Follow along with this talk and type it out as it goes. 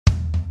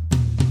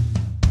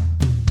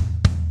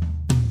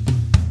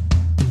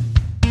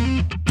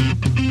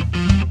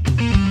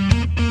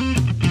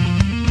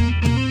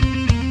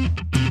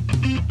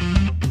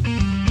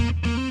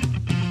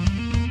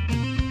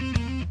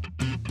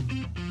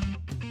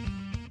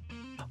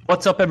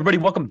What's up, everybody?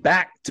 Welcome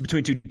back to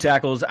Between Two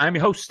Tackles. I'm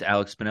your host,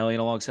 Alex Spinelli, and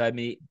alongside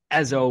me,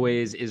 as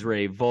always, is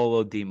Ray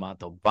Volo di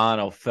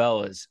Montalbano.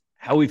 Fellas,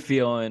 how we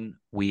feeling?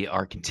 We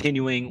are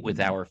continuing with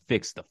our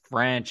Fix the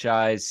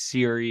Franchise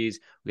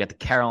series. We got the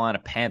Carolina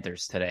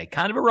Panthers today.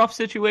 Kind of a rough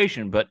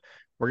situation, but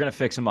we're going to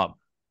fix them up.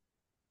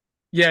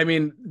 Yeah, I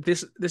mean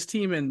this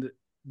team and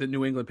the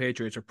New England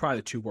Patriots are probably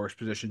the two worst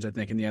positions I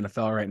think in the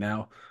NFL right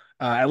now.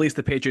 At least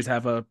the Patriots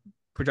have a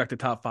projected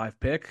top five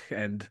pick,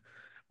 and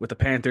with the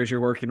Panthers,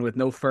 you're working with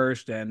no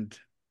first and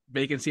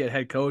vacancy at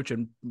head coach,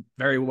 and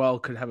very well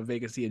could have a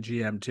vacancy at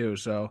GM too.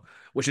 So,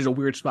 which is a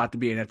weird spot to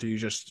be in after you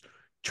just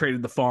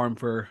traded the farm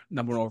for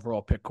number one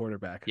overall pick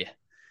quarterback. Yeah.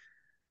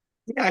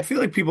 Yeah, I feel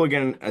like people are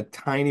getting a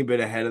tiny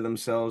bit ahead of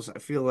themselves. I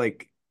feel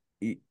like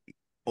e-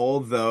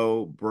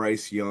 although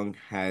Bryce Young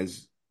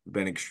has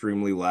been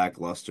extremely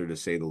lackluster to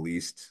say the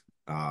least,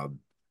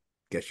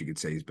 guess you could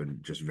say he's been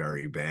just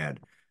very bad.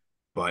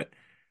 But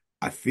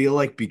I feel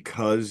like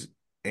because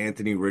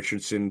Anthony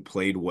Richardson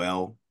played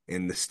well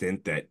in the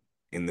stint that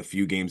in the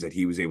few games that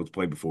he was able to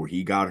play before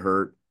he got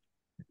hurt,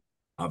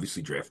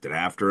 obviously drafted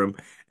after him,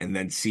 and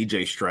then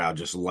CJ Stroud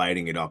just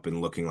lighting it up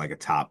and looking like a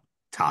top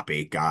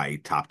eight guy,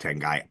 top 10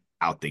 guy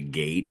out the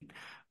gate,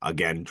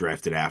 again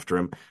drafted after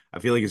him. I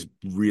feel like it's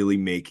really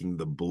making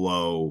the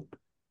blow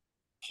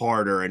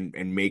harder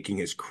and making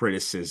his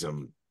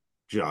criticism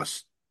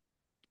just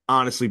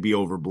honestly be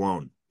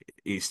overblown.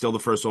 He's still the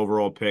first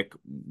overall pick.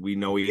 We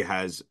know he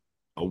has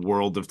a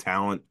world of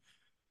talent.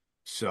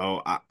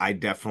 So I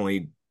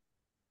definitely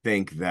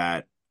think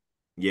that,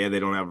 yeah,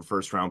 they don't have a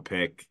first round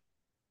pick.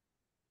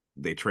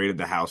 They traded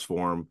the house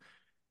for him.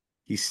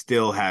 He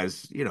still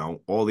has,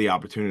 all the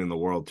opportunity in the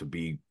world to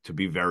be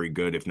very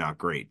good, if not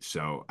great.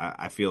 So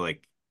I feel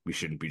like we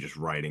shouldn't be just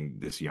writing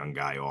this young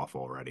guy off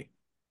already.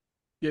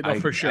 Yeah, no, I,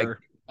 for I, sure.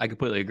 I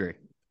completely agree.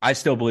 I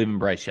still believe in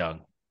Bryce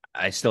Young.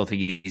 I still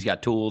think he's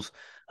got tools.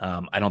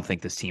 I don't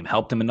think this team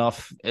helped him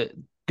enough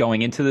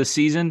going into this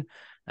season.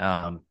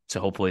 So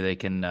hopefully they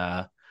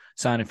can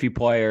sign a few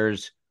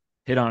players,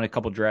 hit on a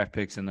couple draft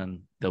picks, and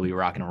then they'll be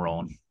rocking and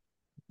rolling.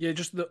 Yeah,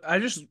 I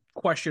just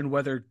question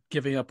whether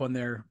giving up on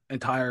their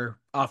entire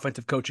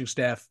offensive coaching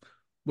staff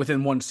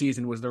within one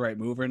season was the right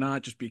move or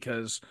not. Just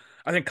because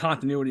I think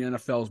continuity in the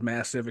NFL is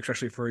massive,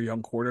 especially for a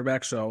young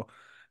quarterback. So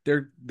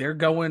they're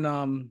going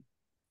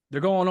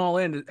they're going all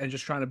in and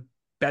just trying to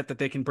bet that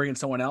they can bring in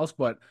someone else.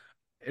 But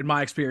in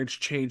my experience,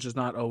 change does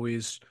not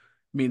always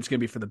mean it's going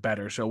to be for the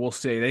better. So we'll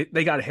see.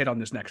 They got to hit on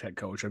this next head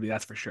coach. I mean,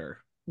 that's for sure.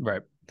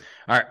 Right.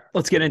 All right,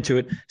 let's get into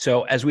it.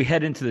 So as we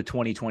head into the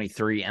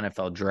 2023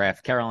 NFL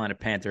Draft, Carolina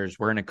Panthers,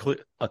 we're in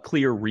a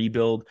clear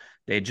rebuild.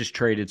 They had just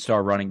traded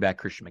star running back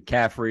Christian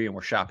McCaffrey, and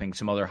we're shopping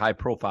some other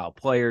high-profile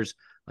players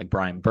like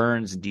Brian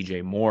Burns and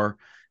DJ Moore.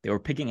 They were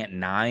picking at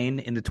 9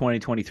 in the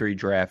 2023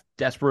 draft,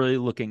 desperately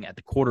looking at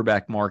the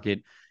quarterback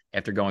market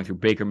after going through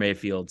Baker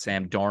Mayfield,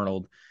 Sam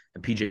Darnold,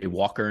 and PJ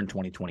Walker in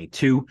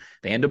 2022.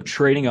 They end up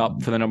trading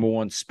up for the number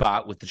one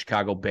spot with the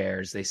Chicago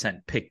Bears. They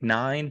sent pick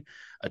 9,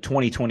 a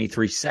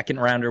 2023 second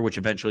rounder, which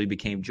eventually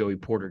became Joey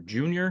Porter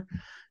Jr.,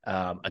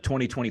 a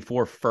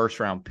 2024 first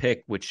round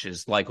pick, which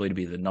is likely to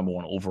be the number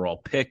one overall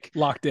pick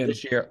Locked in.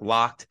 this year,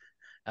 locked,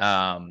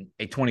 a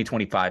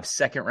 2025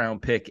 second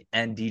round pick,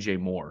 and DJ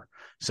Moore.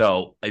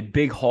 So a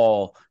big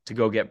haul to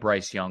go get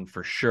Bryce Young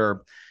for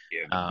sure.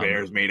 Yeah, the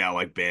Bears made out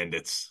like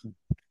bandits.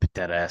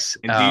 That ass.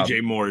 And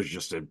DJ Moore is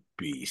just a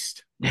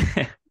beast.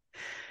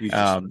 He's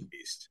just a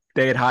beast.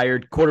 They had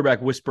hired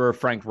quarterback whisperer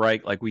Frank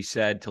Reich, like we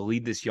said, to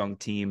lead this young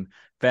team.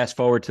 Fast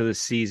forward to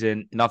this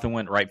season, nothing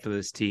went right for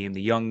this team.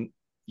 The young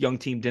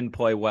team didn't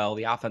play well.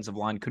 The offensive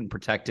line couldn't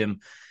protect him.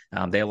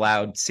 They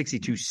allowed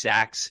 62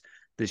 sacks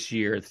this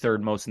year,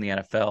 third most in the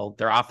NFL.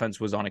 Their offense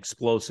was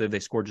unexplosive. They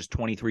scored just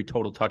 23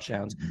 total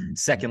touchdowns,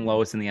 second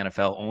lowest in the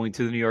NFL, only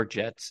to the New York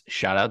Jets.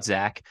 Shout out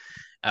Zach.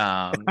 They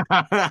have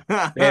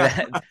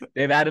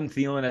Adam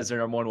Thielen as their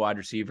number one wide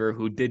receiver,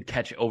 who did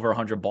catch over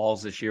 100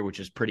 balls this year,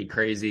 which is pretty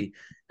crazy.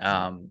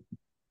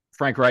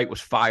 Frank Reich was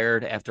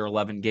fired after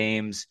 11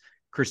 games.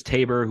 Chris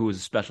Tabor, who was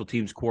a special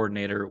teams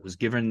coordinator, was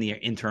given the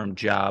interim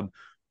job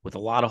with a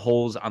lot of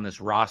holes on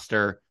this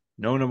roster.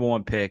 No number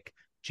one pick.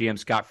 GM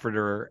Scott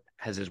Fitterer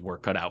has his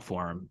work cut out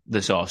for him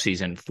this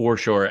offseason for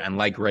sure. And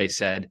like Ray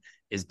said,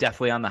 is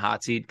definitely on the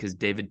hot seat because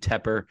David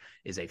Tepper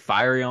is a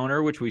fiery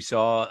owner, which we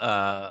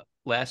saw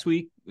last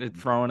week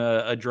throwing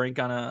a drink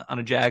on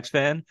a Jags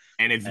fan.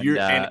 And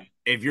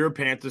if you're a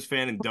Panthers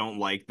fan and don't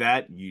like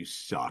that, you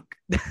suck.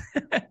 Dude,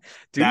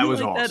 that was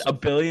like awesome. That? A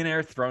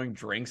billionaire throwing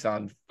drinks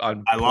on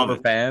I love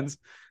it. fans.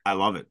 I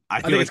love it.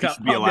 I feel like it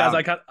should be allowed.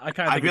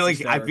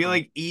 I feel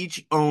like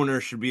each owner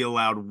should be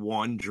allowed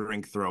one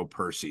drink throw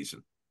per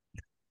season.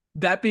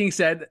 That being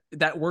said,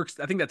 that works.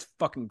 I think that's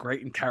fucking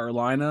great in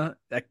Carolina.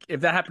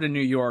 If that happened in New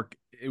York,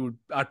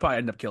 I'd probably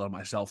end up killing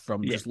myself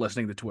from just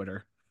listening to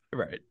Twitter.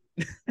 Right.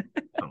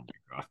 Oh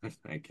my God,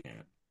 I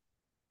can't.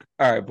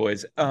 All right,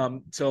 boys.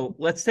 So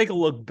let's take a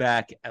look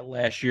back at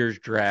last year's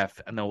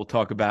draft, and then we'll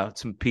talk about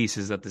some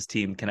pieces that this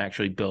team can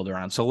actually build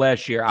around. So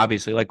last year,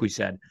 obviously, like we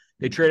said,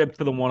 they trade up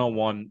for the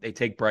 101. They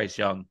take Bryce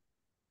Young.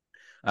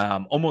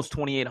 Almost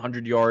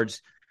 2,800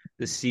 yards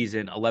this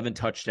season, 11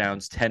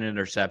 touchdowns, 10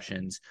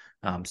 interceptions.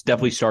 It's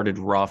definitely started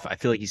rough. I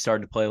feel like he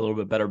started to play a little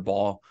bit better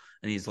ball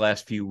in these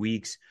last few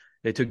weeks.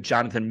 They took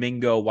Jonathan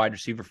Mingo, wide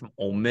receiver from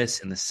Ole Miss,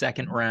 in the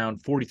second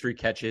round, 43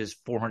 catches,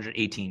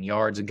 418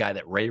 yards, a guy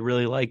that Ray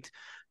really liked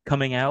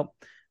coming out.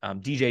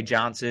 DJ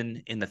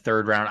Johnson in the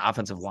third round,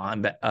 outside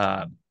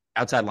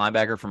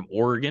linebacker from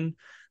Oregon,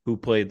 who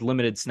played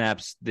limited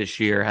snaps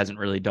this year, hasn't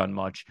really done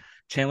much.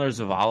 Chandler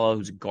Zavala,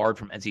 who's a guard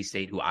from NC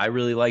State, who I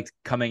really liked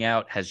coming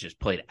out, has just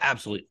played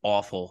absolutely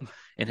awful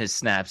in his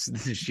snaps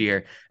this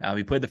year.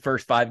 He played the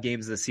first 5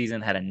 games of the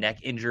season, had a neck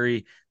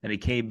injury, then he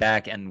came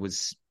back and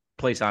was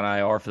placed on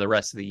IR for the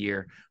rest of the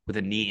year with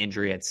a knee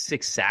injury. Had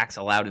 6 sacks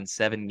allowed in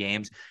 7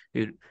 games.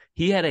 Dude,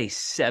 he had a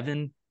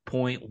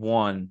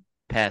 7.1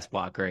 pass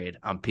block grade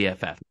on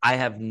PFF. I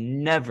have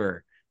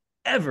never,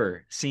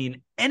 ever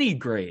seen any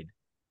grade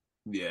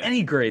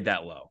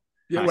that low.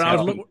 Yeah,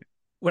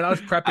 when I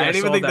was prepping, I didn't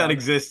even think that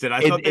existed.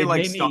 I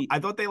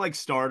thought they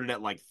started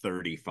at like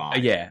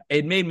 35. Yeah,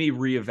 it made me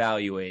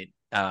reevaluate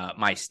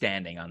my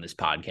standing on this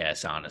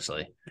podcast,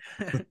 honestly.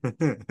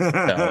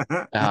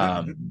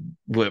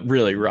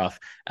 Really rough.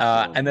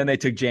 And then they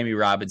took Jamie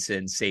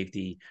Robinson,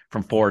 safety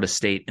from Florida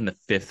State, in the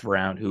 5th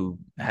round, who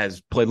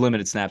has played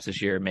limited snaps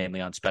this year,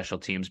 mainly on special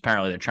teams.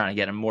 Apparently, they're trying to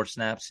get him more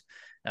snaps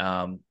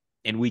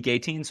in Week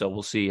 18, so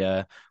we'll see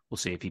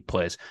if he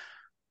plays.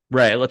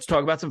 Right. Let's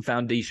talk about some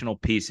foundational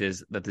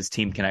pieces that this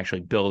team can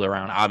actually build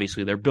around.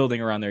 Obviously, they're building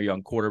around their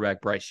young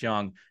quarterback, Bryce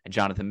Young, and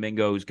Jonathan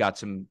Mingo, who's got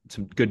some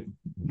good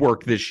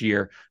work this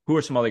year. Who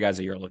are some other guys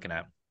that you're looking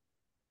at?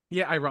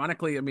 Yeah,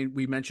 ironically, I mean,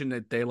 we mentioned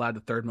that they allowed the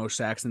 3rd most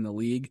sacks in the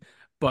league,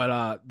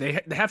 but they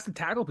have the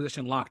tackle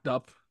position locked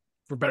up,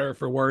 for better or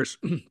for worse.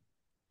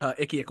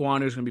 Ike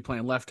Ekwonu is going to be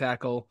playing left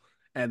tackle,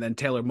 and then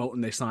Taylor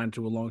Moton they signed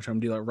to a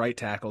long-term deal at right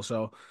tackle.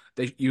 So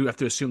you have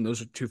to assume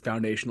those are 2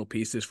 foundational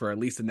pieces for at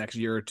least the next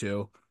year or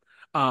two.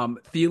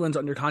 Thielen's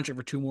under contract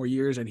for 2 more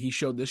years, and he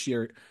showed this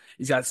year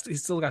he's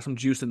still got some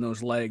juice in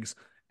those legs,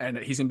 and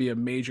he's going to be a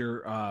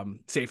major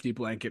safety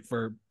blanket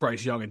for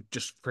Bryce Young and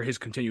just for his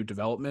continued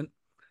development.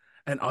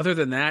 And other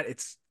than that,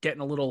 it's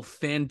getting a little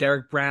thin.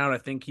 Derek Brown, I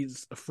think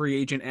he's a free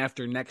agent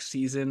after next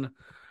season.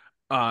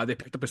 They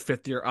picked up his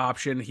 5th-year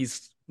option.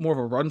 He's more of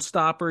a run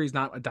stopper. He's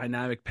not a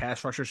dynamic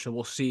pass rusher, so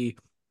we'll see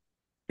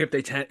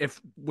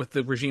if with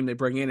the regime they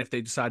bring in, if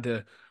they decide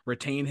to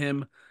retain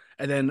him.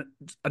 And then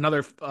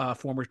another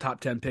former top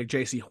 10 pick,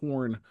 J.C.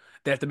 Horn,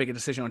 they have to make a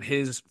decision on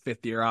his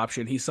 5th-year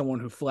option. He's someone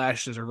who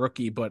flashed as a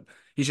rookie, but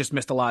he's just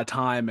missed a lot of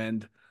time.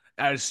 And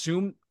I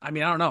don't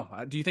know.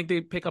 Do you think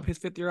they pick up his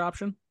 5th-year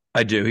option?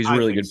 I do. He's a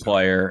really good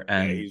player,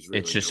 and really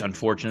it's just good.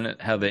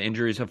 unfortunate how the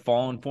injuries have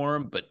fallen for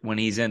him. But when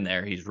he's in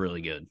there, he's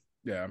really good.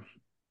 Yeah.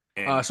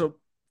 And so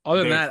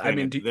other than that,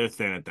 they're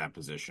thin at that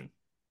position.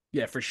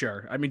 Yeah, for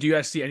sure. I mean, do you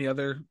guys see any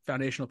other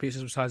foundational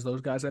pieces besides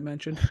those guys I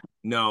mentioned?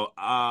 No,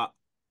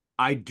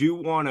 I do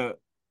want to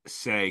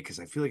say, because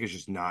I feel like it's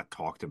just not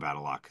talked about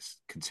a lot,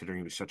 considering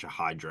he was such a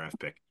high draft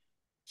pick.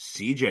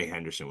 CJ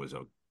Henderson was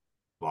a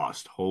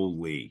bust.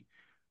 Holy.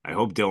 I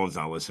hope Dylan's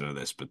not listening to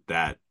this, but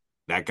that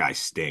guy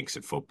stinks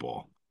at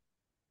football.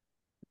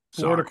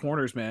 Florida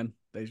corners, man.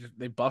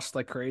 They bust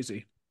like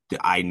crazy.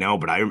 I know,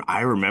 but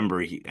I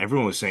remember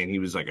everyone was saying he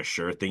was like a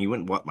sure thing. He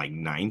went, what, like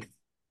 9th?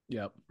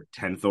 Yep.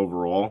 10th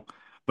overall.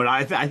 But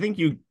I think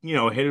you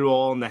hit it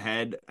all on the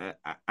head.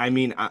 I'm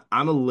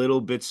a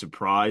little bit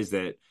surprised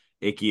that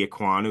Ike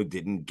Ekwonu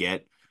didn't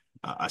get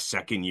a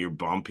 2nd-year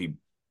bump.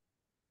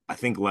 I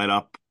think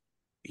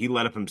he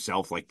let up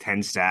himself like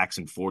 10 sacks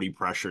and 40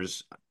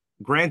 pressures.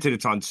 Granted,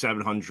 it's on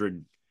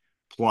 700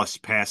 plus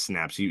pass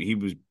snaps. He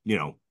was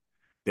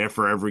there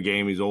for every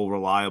game. He's all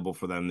reliable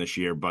for them this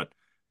year. But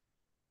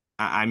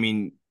I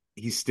mean,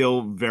 he's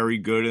still very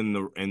good in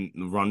the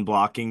run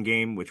blocking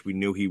game, which we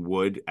knew he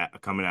would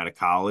coming out of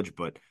college,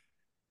 but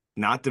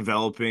not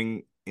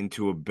developing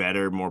into a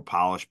better, more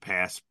polished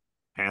pass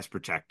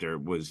protector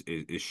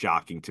is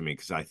shocking to me,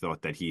 because I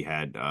thought that he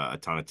had a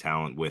ton of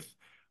talent with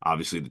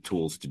obviously the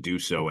tools to do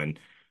so and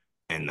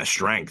the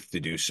strength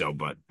to do so.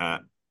 But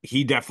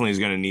he definitely is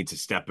going to need to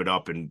step it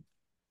up and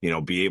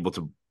be able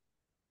to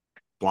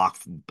block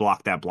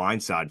that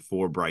blind side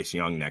for Bryce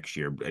Young next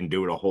year and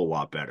do it a whole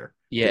lot better.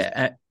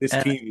 Yeah, this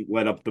team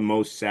let up the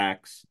most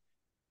sacks,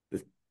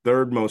 the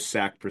 3rd most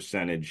sack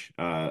percentage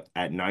at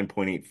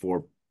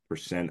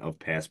 9.84% of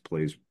pass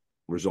plays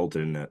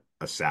resulted in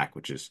a sack,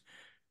 which is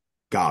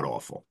god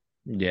awful.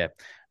 Yeah.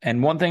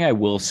 And one thing I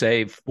will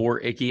say for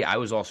Icky, I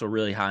was also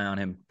really high on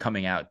him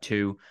coming out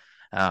too.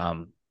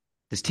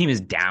 This team is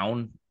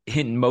down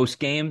in most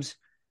games,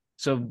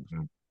 so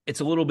it's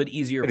a little bit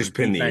easier for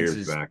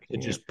defenses to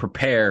just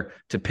prepare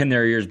to pin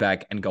their ears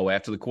back and go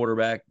after the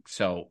quarterback.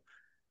 So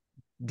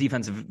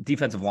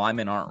defensive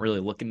linemen aren't really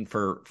looking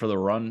for the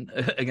run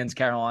against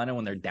Carolina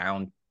when they're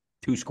down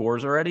 2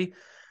 scores already.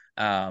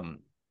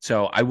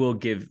 So I will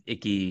give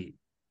Icky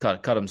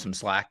cut him some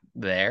slack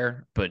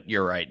there, but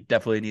you're right.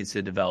 Definitely needs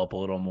to develop a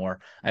little more.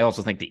 I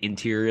also think the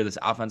interior of this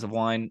offensive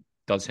line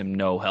does him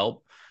no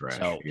help.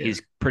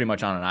 He's pretty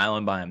much on an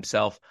island by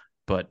himself.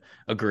 but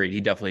agreed.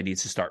 He definitely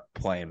needs to start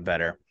playing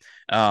better.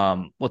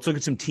 Let's look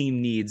at some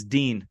team needs.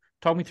 Dean,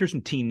 talk me through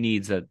some team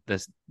needs that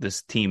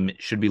this team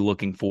should be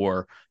looking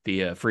for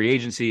via free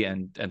agency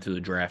and through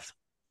the draft.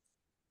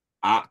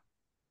 I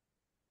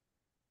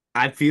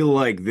I feel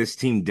like this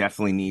team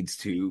definitely needs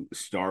to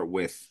start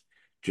with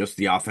just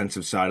the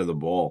offensive side of the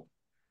ball.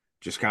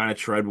 Just kind of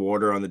tread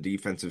water on the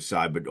defensive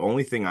side. But the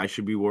only thing I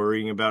should be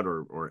worrying about,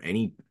 or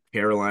any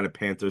Carolina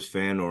Panthers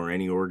fan or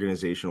any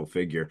organizational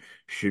figure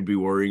should be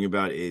worrying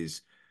about,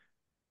 is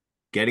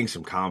getting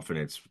some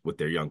confidence with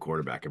their young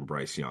quarterback in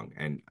Bryce Young.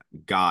 And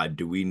God,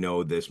 do we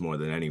know this more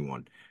than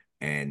anyone?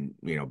 And,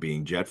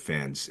 being Jet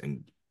fans,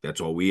 and that's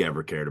all we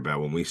ever cared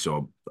about when we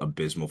saw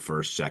abysmal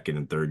first, second,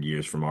 and third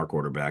years from our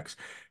quarterbacks.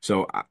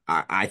 So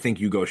I think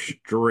you go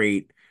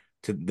straight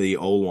to the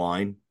O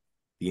line,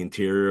 the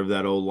interior of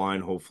that O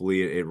line.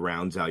 Hopefully it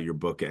rounds out your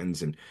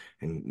bookends and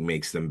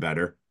makes them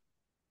better.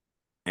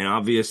 And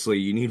obviously,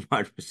 you need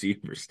wide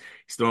receivers.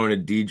 He's throwing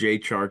a DJ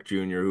Chark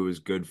Jr., who was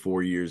good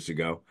 4 years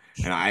ago.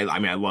 And I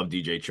mean, I love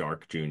DJ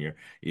Chark Jr.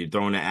 You're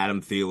throwing to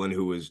Adam Thielen,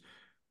 who was,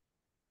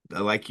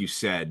 like you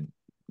said,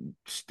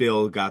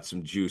 still got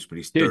some juice, but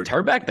he's Dude, 30.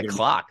 turn back the He's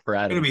clock for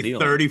gonna Adam be Thielen.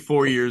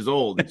 34 years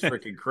old. It's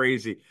freaking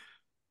crazy.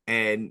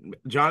 And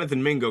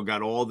Jonathan Mingo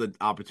got all the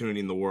opportunity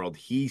in the world.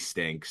 He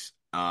stinks.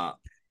 I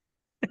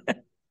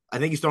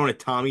think he's throwing a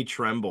Tommy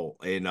Tremble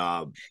in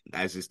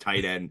as his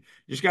tight end.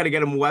 Just got to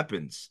get him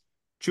weapons.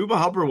 Chuba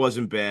Hubbard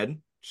wasn't bad,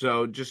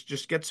 so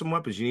just get some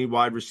weapons. You need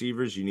wide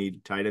receivers, you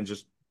need tight ends,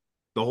 just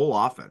the whole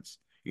offense.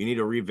 You need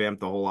to revamp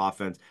the whole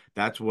offense.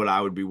 That's what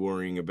I would be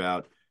worrying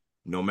about,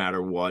 no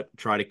matter what.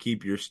 Try to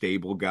keep your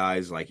stable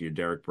guys like your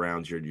Derek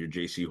Browns, your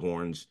J.C.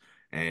 Horns,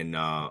 and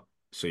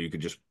so you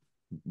could just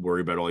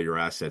worry about all your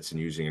assets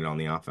and using it on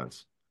the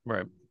offense.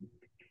 Right.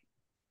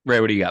 Ray,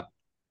 what do you got?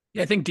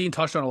 Yeah, I think Dean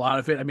touched on a lot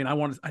of it. I mean,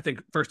 I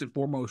think first and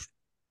foremost,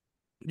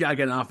 I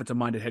get an offensive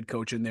minded head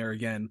coach in there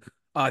again.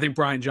 I think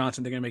Brian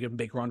Johnson, they're going to make a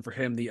big run for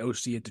him, the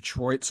OC at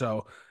Detroit.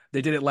 So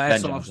they did it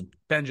last off.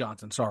 Ben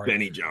Johnson, sorry.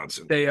 Benny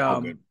Johnson. They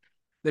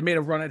made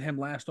a run at him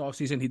last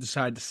offseason. He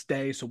decided to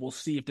stay. So we'll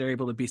see if they're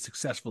able to be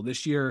successful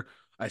this year.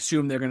 I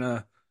assume they're going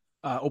to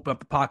open up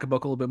the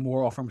pocketbook a little bit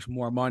more, offer him some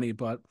more money.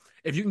 But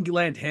if you can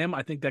land him,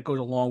 I think that goes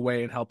a long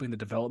way in helping the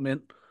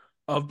development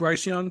of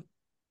Bryce Young.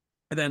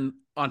 And then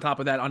on top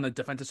of that, on the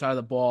defensive side of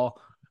the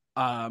ball,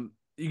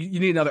 you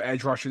need another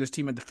edge rusher. This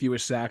team had the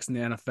fewest sacks in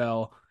the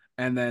NFL.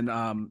 And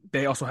then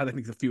they also had, I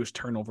think, the fewest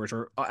turnovers,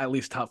 or at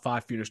least top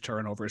 5 fewest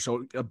turnovers.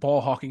 So a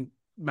ball hawking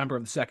member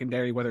of the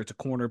secondary, whether it's a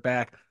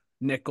cornerback,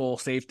 nickel,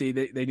 safety,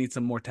 they need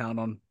some more talent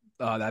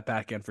on that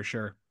back end for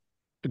sure.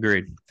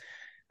 Agreed.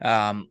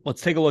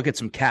 Let's take a look at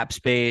some cap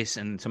space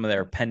and some of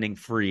their pending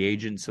free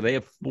agents. So they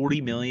have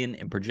 $40 million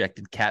in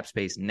projected cap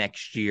space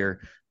next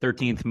year,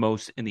 13th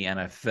most in the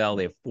NFL.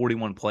 They have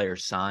 41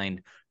 players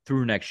signed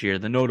through next year.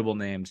 The notable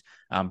names,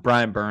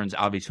 Brian Burns,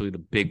 obviously the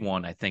big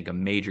one. I think a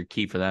major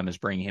key for them is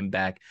bringing him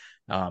back.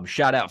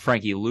 Shout out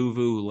Frankie Louvu,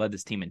 who led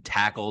this team in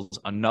tackles.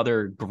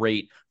 Another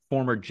great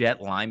former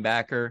Jet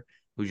linebacker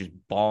who's just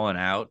balling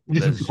out.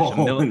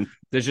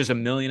 There's just a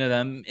million of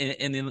them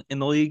in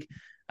the league.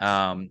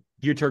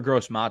 Yetur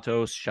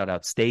Gross-Matos, shout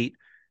out State.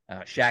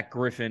 Shaq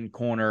Griffin,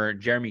 corner.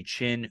 Jeremy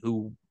Chin,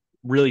 who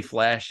really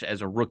flashed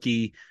as a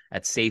rookie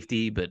at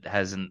safety, but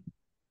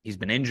he's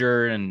been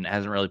injured and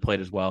hasn't really played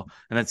as well.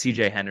 And then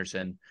CJ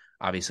Henderson,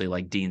 obviously,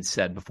 like Dean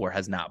said before,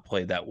 has not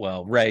played that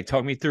well. Ray,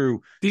 talk me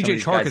through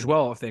DJ Chark as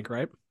well, I think,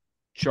 right?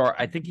 Chark,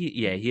 I think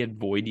he had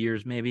void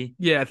years, maybe.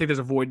 Yeah, I think there's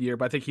a void year,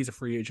 but I think he's a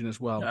free agent as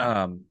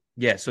well.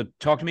 Yeah, so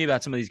talk to me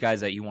about some of these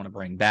guys that you want to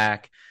bring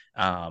back,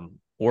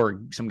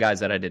 or some guys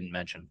that I didn't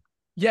mention.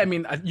 Yeah, I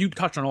mean, you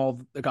touched on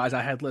all the guys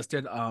I had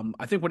listed.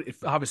 I think what it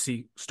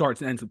obviously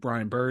starts and ends with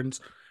Brian Burns.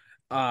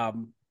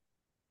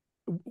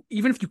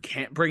 Even if you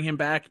can't bring him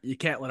back, you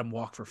can't let him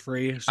walk for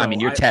free. So I mean,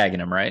 you're tagging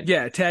him, right?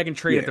 Yeah, tag and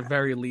trade at the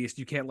very least.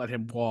 You can't let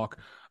him walk.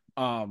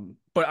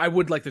 But I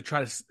would like to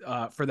try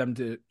to for them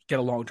to get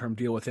a long-term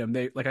deal with him.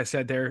 They, like I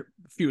said, they're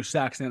few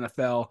sacks in the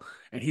NFL,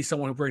 and he's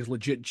someone who brings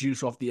legit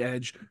juice off the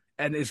edge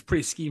and is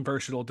pretty scheme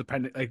versatile.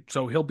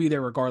 So he'll be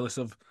there regardless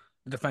of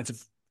the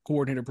defensive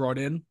coordinator brought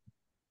in.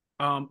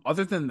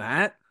 Other than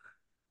that,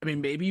 I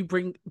mean, maybe you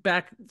bring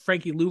back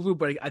Frankie Louvu,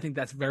 but I think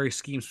that's very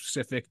scheme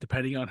specific,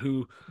 depending on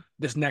who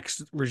this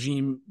next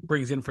regime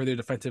brings in for their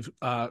defensive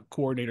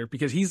coordinator,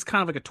 because he's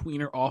kind of like a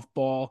tweener off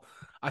ball.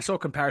 I saw a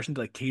comparison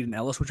to like Caden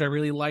Ellis, which I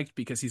really liked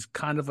because he's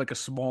kind of like a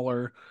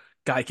smaller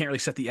guy. Can't really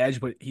set the edge,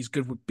 but he's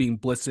good with being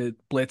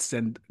blitzed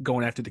and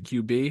going after the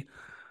QB.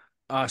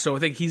 So I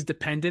think he's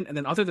dependent. And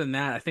then other than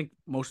that, I think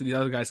most of the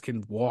other guys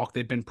can walk.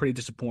 They've been pretty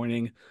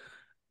disappointing.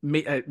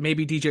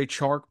 Maybe DJ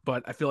Chark,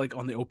 but I feel like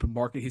on the open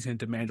market he's going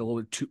to demand a little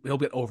bit too. He'll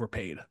get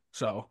overpaid,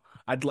 so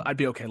I'd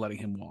be okay letting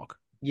him walk.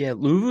 Yeah,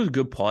 Louvu's a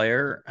good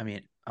player. I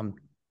mean, I'm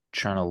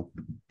trying to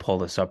pull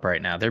this up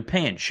right now. They're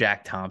paying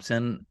Shaq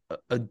Thompson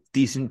a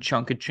decent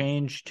chunk of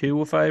change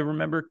too, if I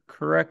remember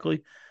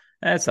correctly.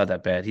 That's not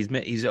that bad.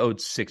 He's owed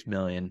 $6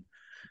 million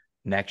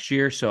next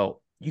year, so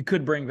You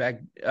could bring back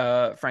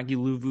Frankie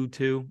Louvu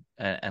too,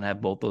 and have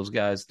both those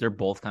guys. They're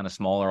both kind of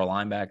smaller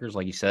linebackers,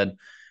 like you said.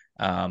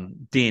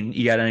 Dean,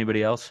 you got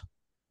anybody else?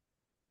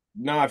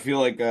 No, I feel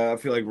like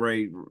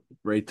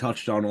Ray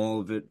touched on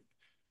all of it.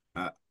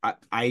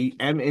 I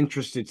am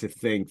interested to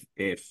think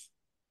if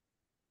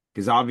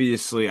because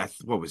obviously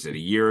what was it, a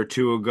year or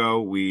two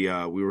ago we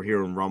were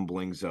hearing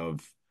rumblings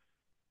of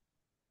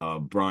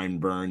Brian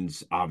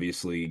Burns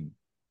obviously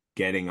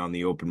getting on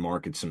the open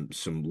market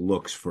some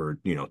looks for,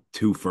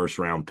 two first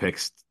round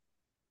picks,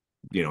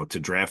 to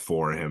draft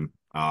for him.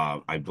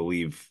 I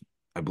believe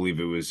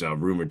it was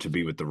rumored to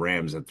be with the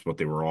Rams. That's what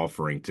they were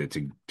offering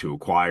to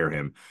acquire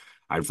him.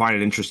 I'd find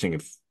it interesting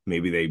if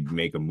maybe they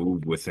make a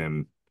move with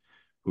him.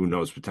 Who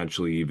knows,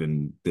 potentially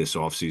even this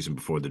offseason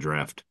before the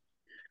draft.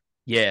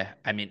 Yeah,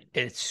 I mean,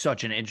 it's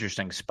such an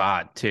interesting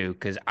spot too,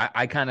 because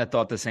I kind of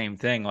thought the same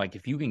thing. Like,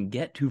 if you can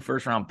get 2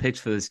 first round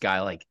picks for this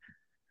guy, like,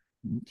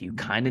 do you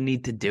kind of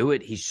need to do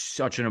it? He's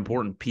such an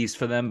important piece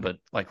for them. But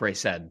like Ray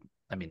said,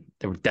 I mean,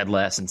 they were dead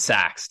last in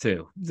sacks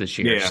too this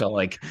year. Yeah. So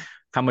like,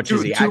 how much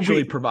is he To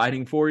actually be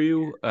providing for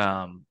you?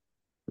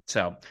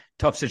 So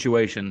tough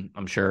situation.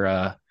 I'm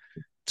sure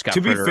Scott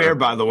to be fair, Fritter.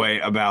 by the way,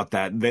 about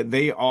that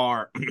they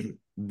are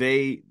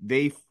they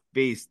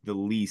faced the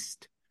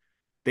least.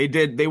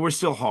 They were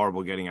still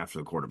horrible getting after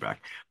the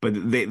quarterback, but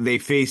they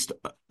faced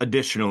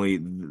additionally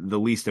the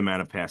least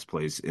amount of pass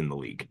plays in the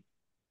league.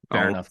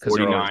 Fair Only enough, because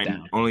they're always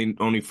 49, down.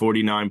 only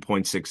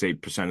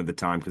 49.68% of the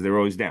time because they were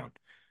always down.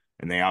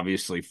 And they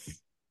obviously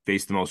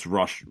faced the most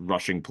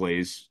rushing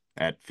plays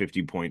at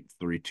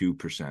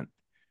 50.32%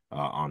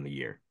 on the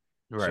year.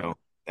 Right. So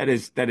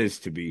that is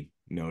to be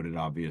noted,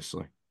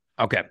 obviously.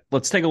 Okay,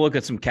 let's take a look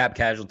at some cap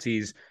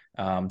casualties,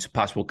 some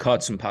possible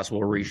cuts, some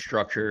possible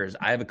restructures.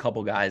 I have a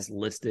couple guys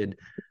listed.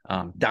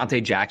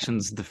 Dante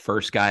Jackson's the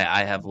first guy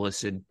I have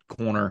listed,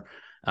 corner.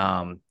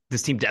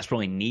 This team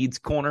desperately needs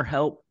corner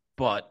help,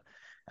 but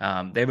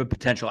they have a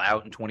potential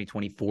out in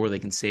 2024. They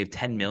can save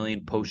 $10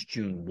 million post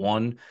June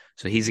 1.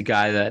 So he's a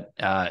guy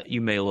that you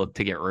may look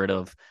to get rid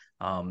of.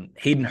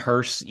 Hayden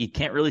Hurst, you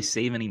can't really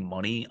save any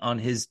money on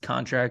his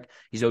contract.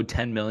 He's owed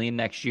 $10 million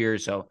next year,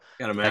 so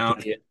Got him that could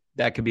out. be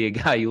that could be a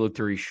guy you look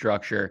to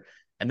restructure.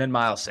 And then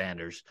Miles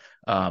Sanders,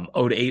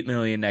 owed $8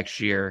 million next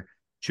year.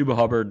 Chuba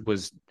Hubbard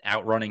was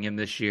outrunning him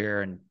this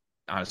year, and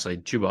honestly,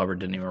 Chuba Hubbard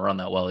didn't even run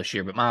that well this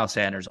year. But Miles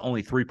Sanders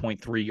only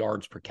 3.3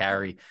 yards per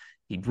carry.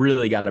 He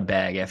really got a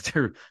bag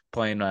after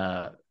playing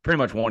pretty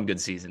much one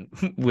good season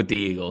with the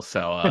Eagles.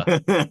 So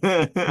Good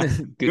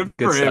good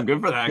for him. stuff.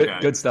 Good for that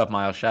guy. Good stuff,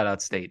 Miles. Shout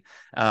out State.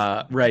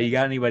 Ray, you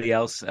got anybody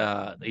else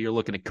that you're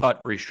looking to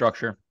cut,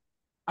 restructure?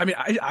 I mean,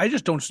 I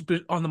just don't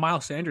on the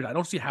Miles Sanders. I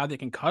don't see how they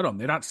can cut him.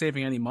 They're not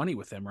saving any money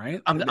with him,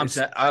 right? I'm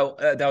saying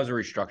that was a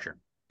restructure.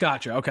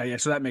 Gotcha. Okay, yeah,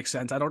 so that makes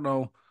sense. I don't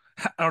know.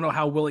 I don't know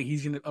how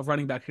willing a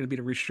running back going to be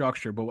to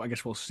restructure, but I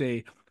guess we'll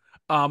see.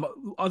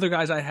 Other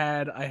guys I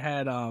had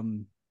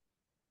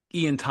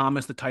Ian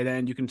Thomas, the tight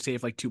end. You can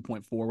save like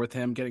 2.4 with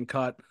him getting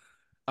cut.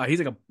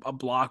 He's like a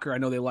blocker. I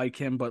know they like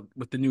him, but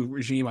with the new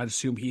regime, I'd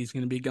assume he's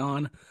going to be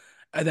gone.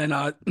 And then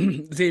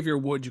Xavier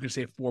Woods, you can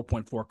save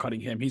 4.4 cutting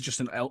him. He's just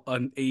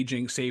an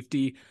aging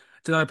safety.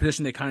 It's another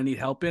position they kind of need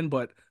help in,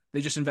 but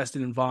they just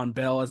invested in Von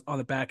Bell on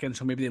the back end,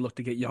 so maybe they look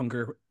to get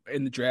younger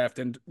in the draft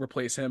and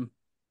replace him.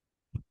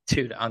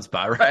 Dude, on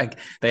Spirac,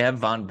 they have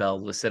Von Bell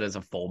listed as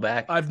a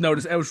fullback. I've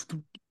noticed it was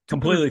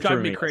Completely driving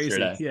threw me me crazy.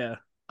 yesterday. Yeah,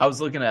 I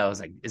was looking at it, I was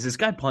like, is this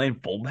guy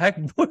playing fullback?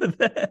 What is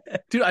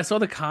that? dude, I saw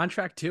the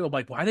contract too. I'm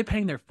like, why are they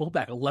paying their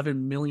fullback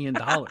 $11 million?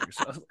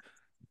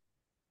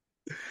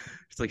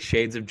 It's like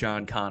shades of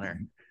John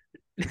Connor.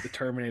 The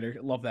Terminator,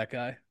 love that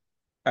guy.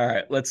 All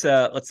right, let's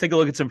take a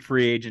look at some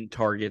free agent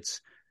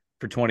targets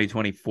for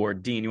 2024.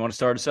 Dean, you want to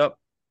start us up?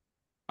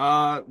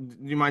 Do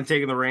you mind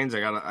taking the reins?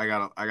 I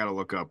gotta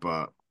look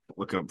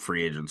up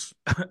free agents.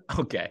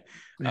 Okay.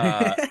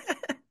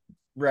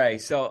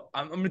 Right. So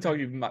I'm going to talk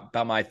to you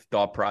about my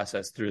thought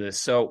process through this.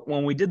 So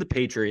when we did the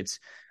Patriots,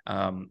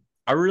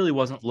 I really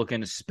wasn't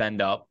looking to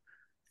spend up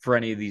for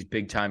any of these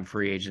big time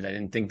free agents. I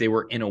didn't think they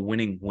were in a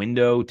winning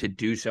window to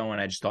do so, and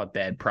I just thought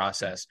bad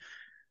process.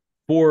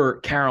 For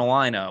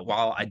Carolina,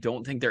 while I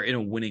don't think they're in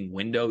a winning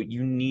window,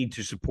 you need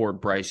to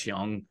support Bryce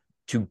Young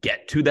to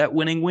get to that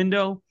winning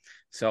window.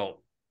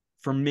 So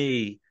for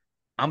me,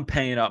 I'm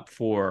paying up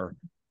for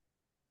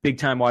big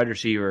time wide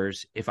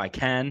receivers if I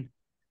can,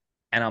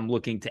 and I'm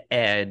looking to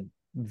add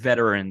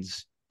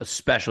veterans,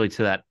 especially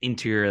to that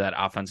interior, that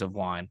offensive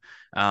line.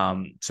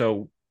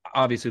 So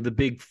obviously the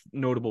big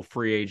notable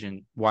free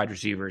agent wide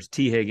receivers,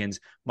 T. Higgins,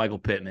 Michael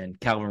Pittman,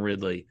 Calvin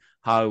Ridley,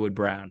 Hollywood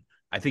Brown.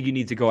 I think you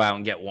need to go out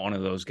and get one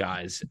of those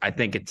guys. I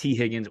think a T.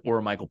 Higgins or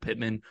a Michael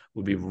Pittman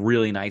would be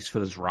really nice for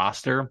this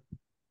roster.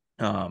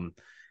 And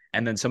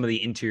then some of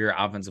the interior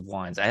offensive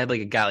lines. I had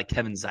like a guy like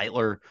Kevin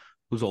Zeitler,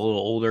 who's a little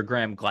older,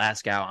 Graham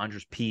Glasgow,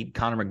 Andres Pete,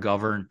 Connor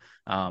McGovern.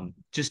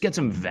 Just get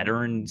some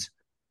veterans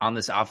on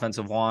this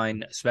offensive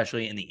line,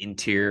 especially in the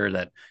interior,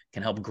 that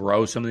can help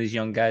grow some of these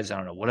young guys. I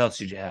don't know. What else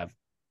did you have?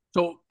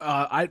 So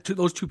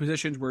those two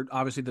positions were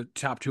obviously the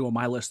top two on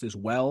my list as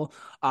well.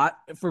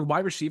 For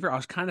wide receiver, I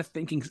was kind of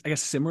thinking, I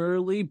guess,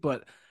 similarly,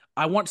 but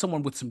I want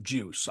someone with some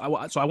juice. So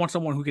I want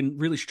someone who can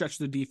really stretch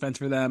the defense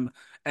for them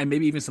and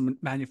maybe even some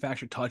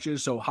manufactured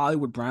touches. So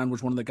Hollywood Brown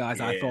was one of the guys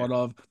I Yeah. thought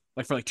of,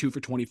 like for like 2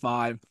 for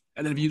 25.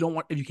 And then if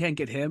you can't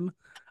get him,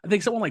 I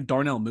think someone like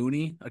Darnell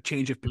Mooney,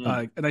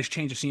 Mm. a nice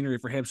change of scenery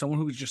for him. Someone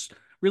who just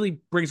really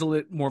brings a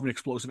little more of an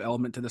explosive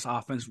element to this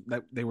offense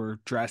that they were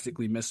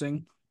drastically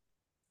missing.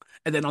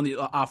 And then on the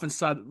offense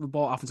side of the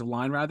ball, offensive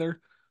line rather,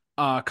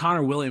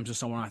 Connor Williams is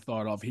someone I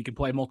thought of. He can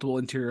play multiple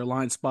interior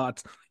line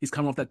spots. He's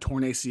coming off that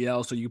torn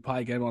ACL, so you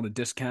probably get him on a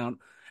discount.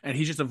 And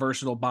he's just a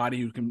versatile body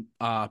who can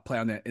play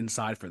on the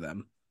inside for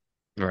them.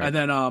 Right. And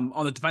then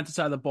on the defensive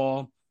side of the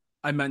ball,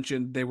 I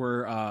mentioned they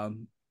were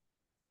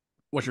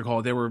what you call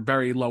it, they were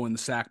very low in the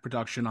sack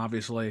production,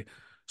 obviously.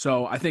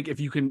 So I think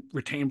if you can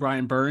retain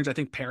Brian Burns, I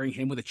think pairing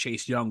him with a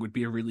Chase Young would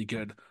be a really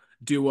good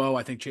duo.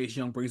 I think Chase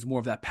Young brings more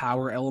of that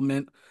power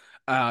element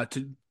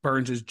to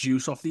Burns'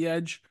 juice off the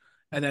edge.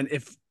 And then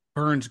if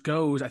Burns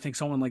goes, I think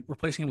someone like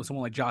replacing him with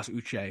someone like Josh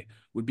Uche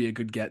would be a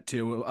good get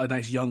too. A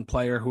nice young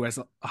player who has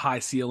a high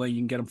ceiling. You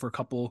can get him for a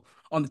couple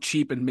on the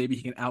cheap, and maybe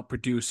he can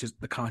outproduce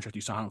the contract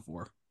you sign him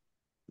for.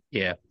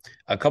 Yeah.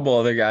 A couple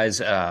other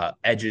guys,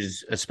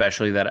 edges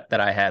especially that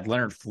I had.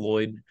 Leonard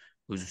Floyd,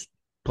 who's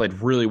played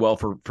really well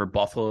for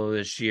Buffalo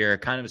this year,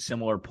 kind of a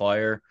similar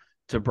player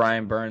to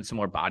Brian Burns,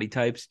 similar body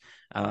types.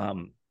 I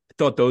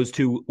thought those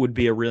two would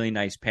be a really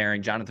nice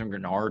pairing. Jonathan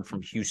Grenard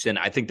from Houston.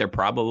 I think they're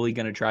probably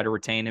going to try to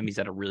retain him. He's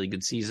had a really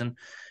good season.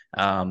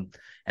 And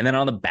then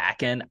on the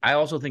back end, I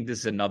also think this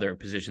is another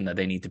position that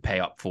they need to pay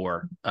up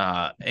for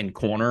in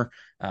corner.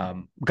 A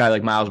guy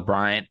like Miles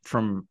Bryant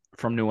from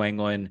New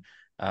England,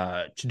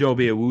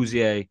 Chidobe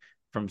Awuzie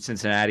from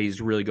Cincinnati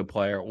is a really good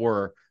player.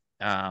 Or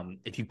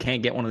if you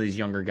can't get one of these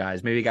younger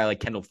guys, maybe a guy like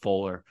Kendall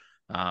Fuller,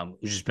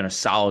 who's just been a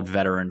solid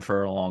veteran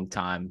for a long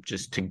time,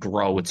 just to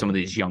grow with some of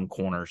these young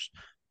corners.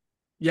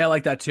 Yeah, I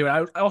like that too.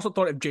 I also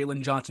thought if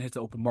Jalen Johnson hits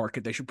the open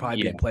market, they should probably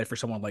be Yeah. in play for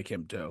someone like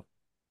him too.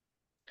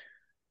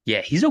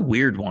 Yeah, he's a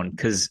weird one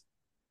because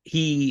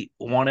he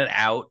wanted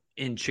out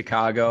in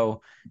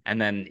Chicago, and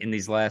then in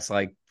these last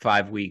like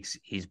 5 weeks,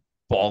 he's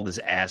balled his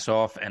ass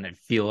off, and I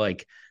feel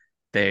like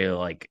they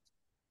like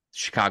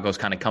Chicago's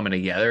kind of coming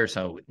together,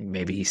 so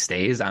maybe he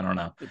stays. I don't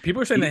know.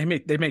 People are saying that He,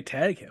 they may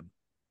tag him,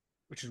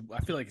 which is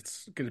I feel like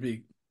it's going to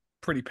be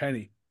pretty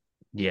penny.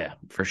 yeah,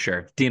 for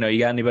sure. Dino, you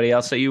got anybody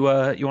else that you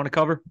want to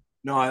cover?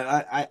 No,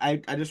 I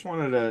just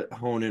wanted to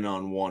hone in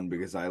on one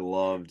because I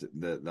loved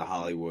the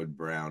Hollywood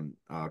Brown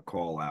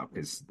call out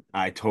because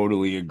I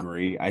totally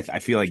agree. I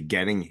feel like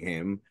getting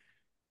him,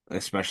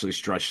 especially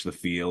stretch the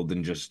field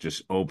and just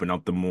open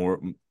up the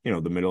more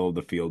the middle of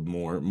the field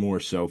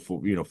more so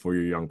for for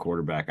your young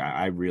quarterback.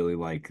 I really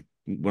like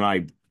when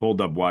I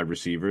pulled up wide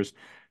receivers,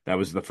 that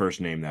was the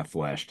first name that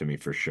flashed to me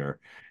for sure.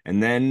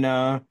 And then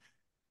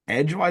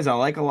edge wise, I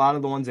like a lot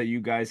of the ones that you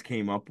guys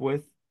came up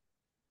with.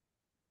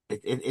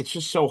 It's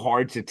just so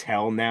hard to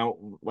tell now.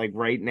 Like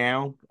right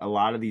now, a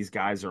lot of these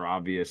guys are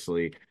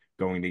obviously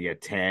going to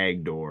get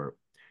tagged or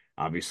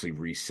obviously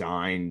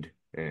re-signed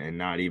and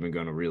not even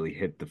going to really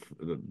hit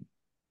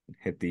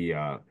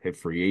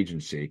free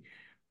agency.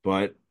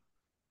 But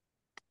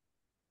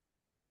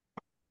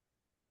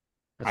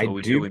That's what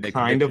we do. We make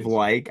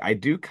predictions. I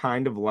do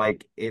kind of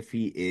like if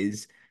he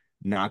is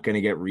not going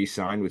to get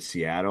re-signed with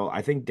Seattle.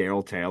 I think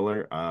Daryl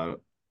Taylor, out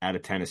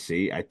of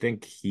Tennessee, I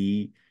think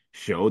he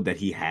showed that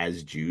he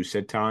has juice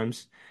at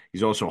times.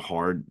 He's also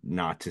hard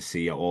not to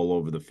see all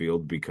over the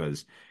field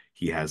because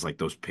he has like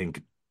those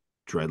pink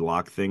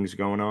dreadlock things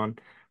going on.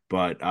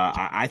 But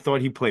I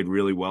thought he played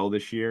really well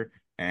this year,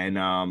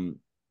 and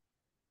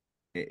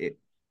it,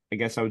 I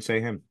guess I would say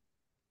him.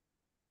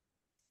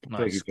 I feel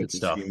like he Nice, good fits the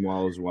stuff. scheme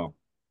well as well.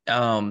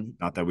 Um,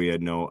 Not that we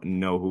had know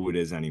who it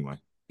is anyway.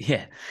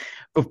 yeah.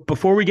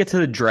 Before we get to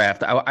the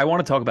draft, I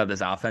want to talk about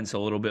this offense a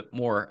little bit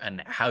more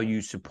and how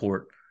you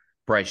support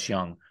Bryce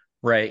Young,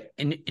 right?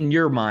 In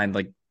your mind,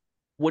 like,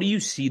 what do you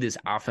see this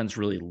offense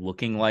really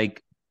looking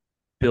like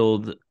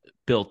build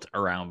built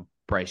around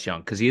Bryce Young?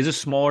 Because he is a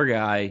smaller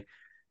guy,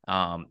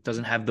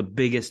 doesn't have the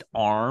biggest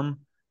arm.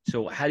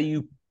 So how do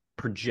you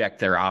project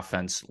their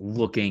offense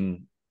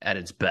looking at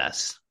its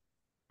best?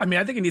 I mean,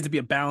 I think it needs to be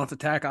a balanced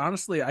attack.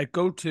 Honestly, I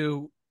go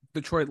to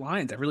Detroit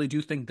Lions. I really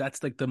do think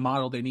that's like the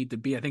model they need to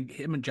be. I think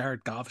him and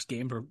Jared Goff's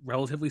game are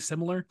relatively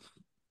similar.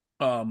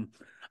 Um,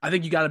 I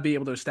think you got to be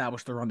able to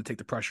establish the run to take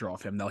the pressure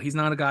off him. Though he's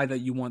not a guy that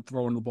you want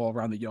throwing the ball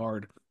around the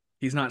yard.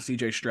 He's not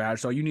CJ Stroud,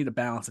 so you need a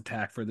balanced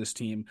attack for this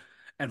team.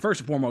 And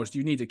first and foremost,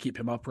 you need to keep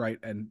him upright.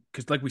 And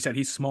because, like we said,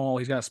 he's small.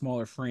 He's got a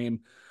smaller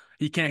frame.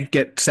 He can't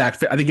get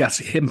sacked. I think yes,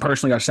 him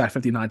personally got sacked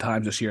 59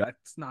 times this year.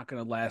 That's not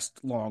going to last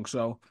long.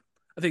 So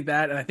I think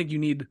that, and I think you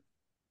need.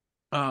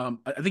 I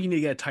think you need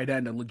to get a tight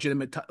end, a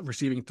legitimate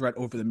receiving threat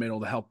over the middle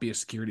to help be a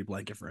security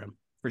blanket for him,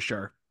 for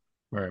sure.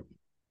 Right.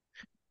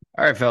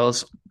 All right,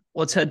 fellas,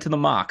 let's head to the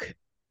mock.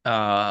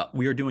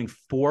 We are doing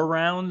 4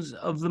 rounds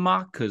of the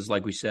mock because,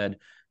 like we said,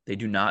 they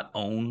do not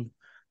own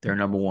their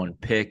number one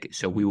pick.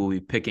 So we will be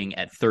picking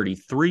at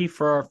 33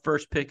 for our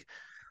first pick.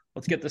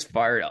 Let's get this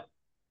fired up.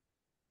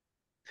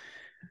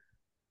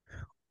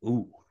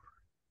 Ooh,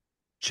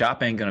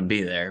 Chop ain't going to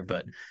be there,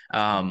 but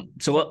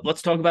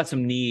let's talk about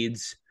some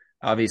needs.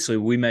 Obviously,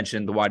 we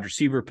mentioned the wide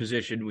receiver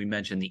position. We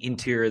mentioned the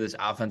interior of this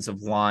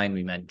offensive line.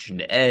 We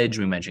mentioned edge.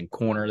 We mentioned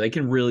corner. They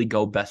can really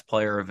go best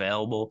player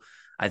available,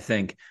 I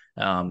think.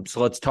 So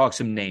let's talk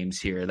some names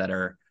here You that got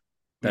are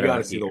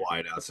to see the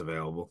here. wideouts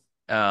available.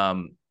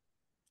 Um,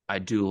 I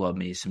do love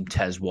me some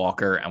Tez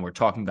Walker, and we're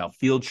talking about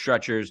field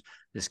stretchers.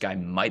 This guy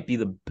might be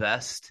the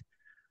best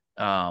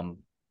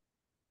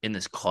in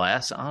this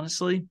class,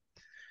 honestly.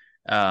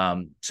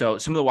 So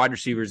some of the wide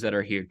receivers that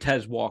are here: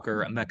 Tez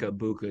Walker, Emeka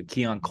Ibuka,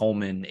 Keon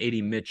Coleman,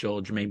 A.D.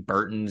 Mitchell, Jermaine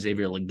Burton,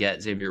 Xavier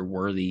Legette, Xavier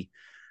Worthy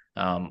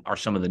are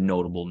some of the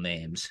notable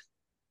names.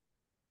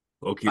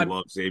 Loki I,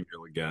 loves Xavier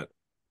Legette,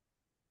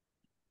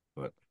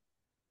 but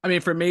I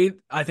mean, for me,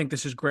 I think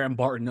this is Graham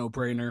Barton, no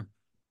brainer.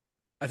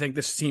 I think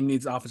this team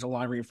needs offensive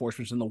line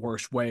reinforcements in the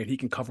worst way, and he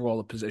can cover all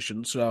the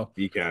positions. So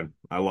he can.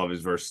 I love his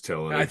I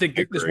versatility. think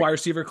I this agree. wide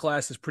receiver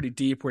class is pretty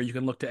deep, where you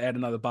can look to add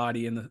another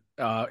body in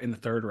the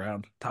third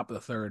round, top of the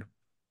third.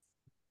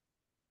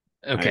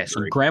 I Okay, so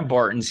agree. Graham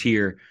Barton's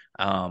here.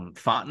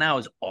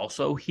 Fontenot is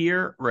also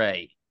here.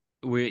 Ray,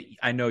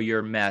 I know you're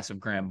a massive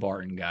Graham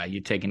Barton guy.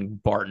 You taking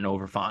Barton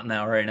over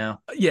Fontenot right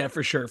now? Yeah,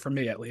 for sure, for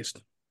me at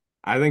least.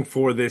 I think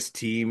for this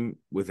team,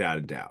 without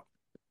a doubt,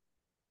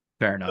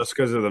 Fair enough. just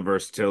because of the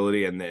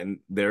versatility, and then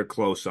they're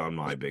close on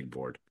my big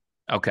board.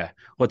 Okay,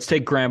 let's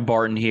take Graham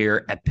Barton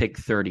here at pick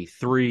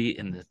 33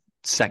 in the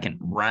second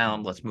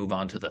round. Let's move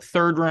on to the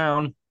third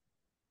round.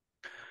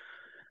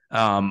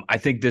 I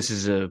think this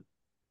is a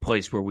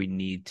place where we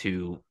need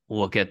to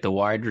look at the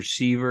wide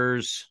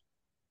receivers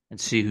and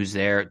see who's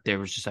there. There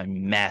was just a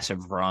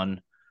massive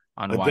run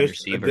on wide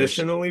receivers.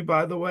 Additionally,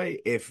 by the way,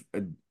 if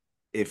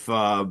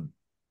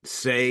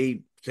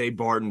say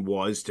Barton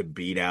was to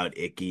beat out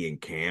Icky in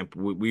camp,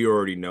 we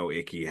already know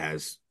Icky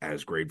has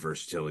great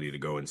versatility to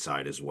go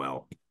inside as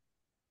well.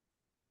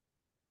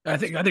 I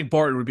think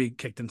Barton would be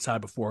kicked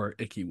inside before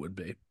Icky would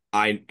be.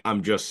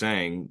 I'm just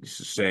saying,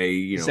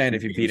 say Saying for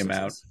if you beat him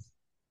out. instance,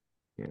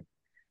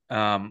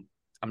 yeah.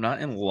 I'm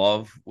not in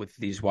love with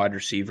these wide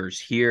receivers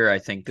here. I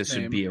think this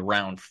would Same. be a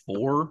round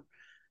 4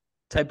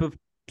 type of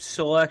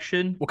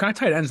selection. What kind of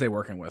tight ends they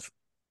working with?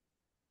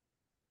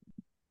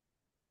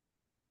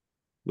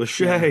 Yeah.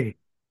 Lachey.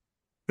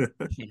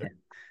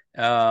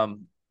 Yeah.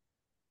 Um,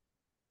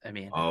 I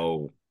mean,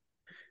 Oh,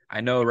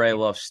 I know Ray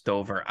loves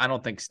Stover. I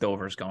don't think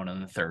Stover's going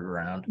in the third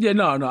round. Yeah,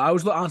 no, no. I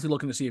was honestly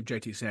looking to see if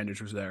JT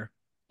Sanders was there.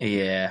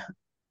 Yeah.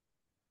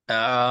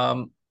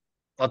 Um,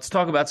 let's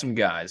talk about some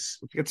guys.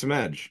 let's get some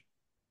edge.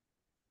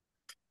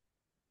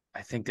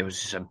 I think there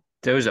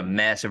was a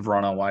massive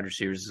run on wide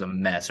receivers, there's a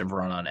massive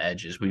run on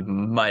edges. We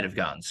might have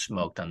gotten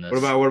smoked on this.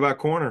 What about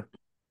corner?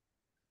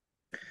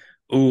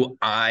 Ooh,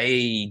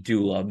 I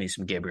do love me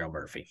some Gabriel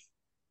Murphy.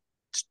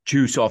 It's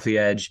juice off the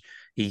edge.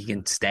 He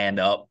can stand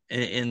up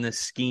in this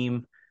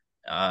scheme.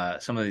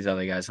 Some of these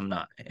other guys I'm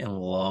not in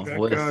love Check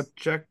with.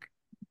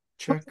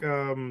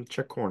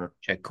 check corner.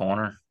 Check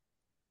corner.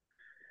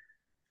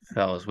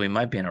 Fellas, we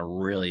might be in a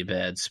really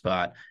bad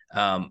spot.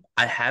 I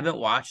haven't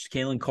watched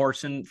Kalen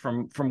Carson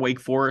from Wake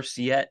Forest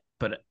yet,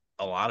 but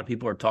a lot of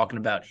people are talking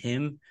about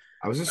him.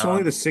 I was just only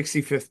Um, the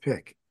 65th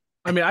pick.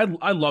 I mean,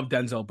 I love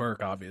Denzel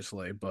Burke,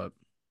 obviously, but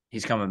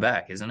he's coming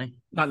back, isn't he?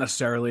 not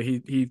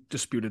necessarily. He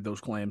disputed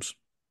those claims.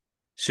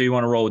 So you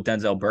want to roll with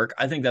Denzel Burke?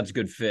 I think that's a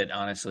good fit,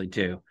 honestly,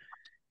 too.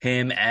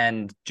 Him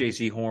and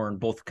J.C. Horn,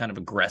 both kind of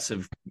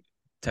aggressive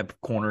type of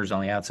corners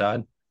on the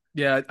outside.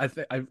 Yeah,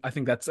 I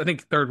think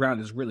third round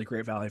is really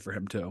great value for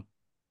him too.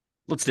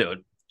 Let's do it.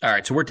 All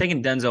right, so we're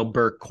taking Denzel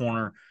Burke,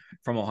 corner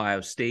from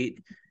Ohio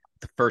State.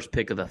 The first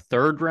pick of the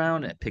third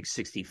round at pick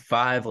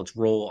 65. Let's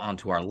roll on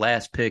to our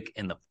last pick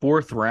in the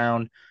fourth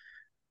round.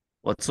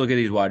 Let's look at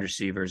these wide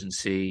receivers and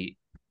see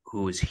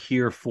who is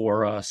here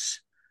for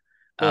us.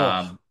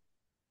 Oh,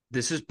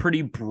 This is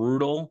pretty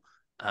brutal.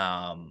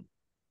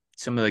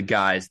 Some of the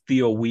guys: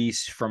 Theo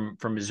Weiss from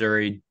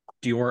Missouri,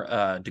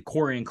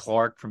 DeCorian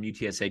Clark from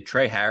UTSA,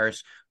 Trey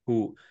Harris,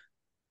 who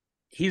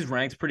he's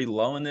ranked pretty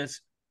low in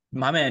this.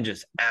 My man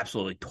just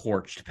absolutely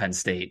torched Penn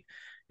State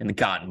in the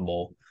Cotton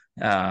Bowl.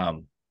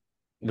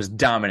 Was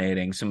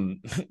dominating some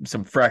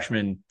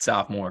freshman,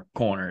 sophomore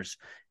corners.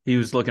 He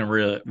was looking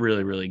really,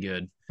 really, really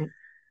good.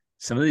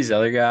 Some of these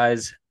other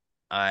guys,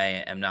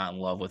 I am not in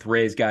love with.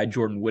 Ray's guy,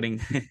 Jordan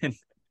Whittington,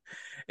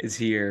 is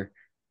here.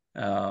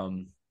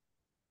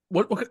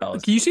 what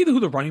Fellas, can you see who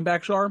the running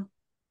backs are?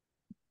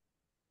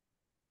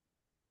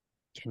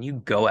 can you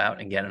go out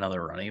and get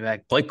another running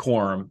back? Blake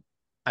Corum.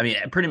 I mean,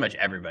 pretty much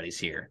everybody's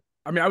here.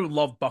 I mean, I would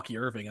love Bucky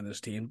Irving in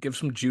this team. Give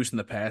some juice in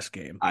the pass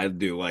game. I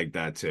do like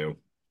that too.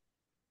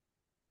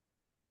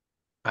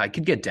 I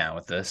could get down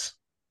with this.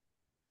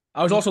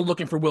 I was also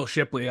looking for Will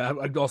Shipley.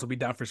 I'd also be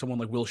down for someone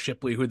like Will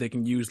Shipley, who they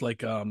can use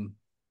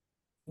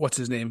what's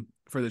his name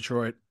for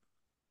Detroit?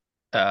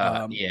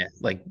 Um, Yeah,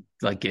 like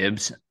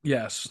Gibbs.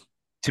 yes.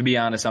 To be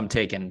honest, I'm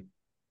taking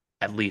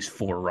at least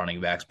 4 running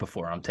backs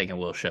before I'm taking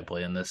Will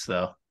Shipley in this,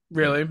 though.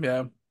 Really?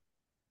 Yeah,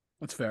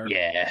 that's fair.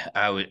 Yeah,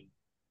 I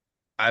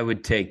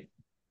would take.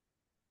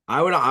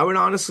 I would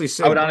honestly I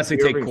say would honestly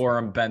Bucky take Irving's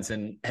Corum,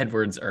 Benson,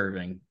 Edwards,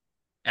 Irving,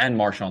 and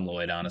Marshawn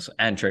Lloyd, honestly,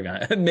 and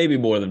Trigon. Maybe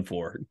more than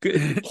 4.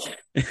 Good.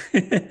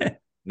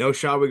 no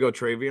shot we go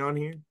Travion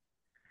here.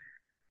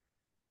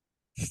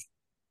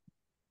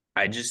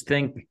 I just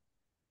think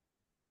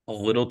a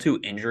little too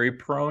injury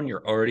prone.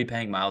 You're already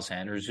paying Miles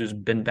Sanders, who's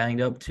been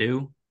banged up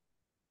too.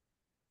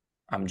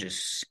 I'm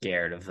just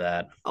scared of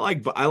that.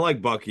 I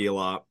like Bucky a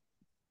lot.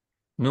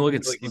 I mean, I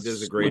feel like he does a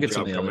let's great look at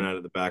some of job the coming other. out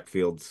of the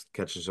backfield,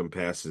 catching some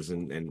passes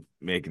and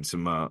making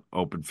some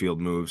open field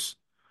moves.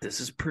 This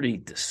is pretty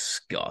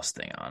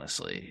disgusting,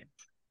 honestly.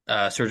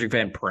 Sergic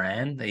Van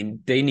Pran,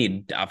 they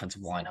need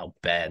offensive line help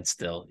bad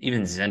still.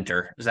 Even Zach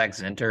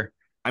Zinter.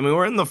 I mean,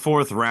 we're in the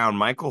 4th round.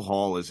 Michael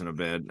Hall isn't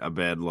a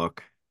bad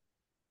look.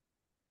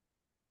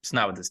 It's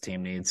not what this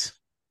team needs.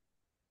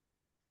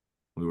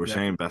 We were Yeah.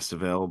 saying best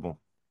available.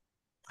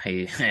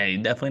 Hey,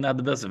 definitely not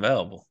the best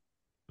available.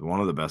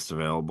 One of the best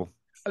available.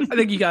 I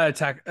think you got to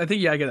attack. I think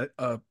you got to get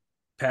a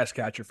pass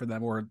catcher for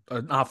them or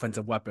an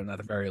offensive weapon at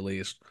the very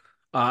least.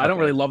 I don't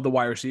Okay. really love the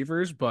wide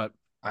receivers, but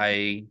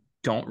I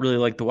don't really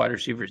like the wide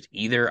receivers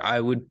either. I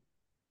would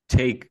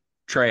take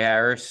Trey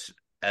Harris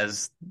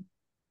as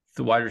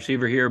the wide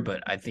receiver here,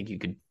 but I think you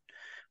could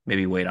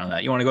maybe wait on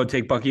that. You want to go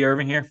take Bucky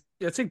Irving here?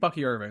 yeah, let's take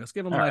Bucky Irving. Let's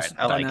give him a All nice right,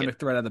 I like dynamic it.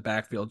 threat out of the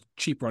backfield.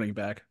 Cheap running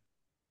back.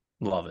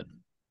 Love it.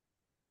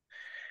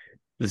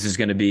 This is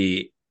going to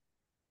be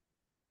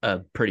a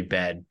pretty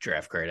bad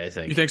draft grade, I You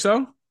think. think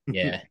so?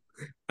 Yeah,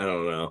 I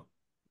don't know.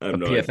 I have but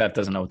no PFF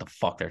doesn't know what the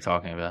fuck they're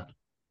talking about.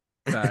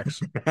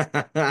 Facts.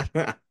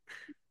 idea.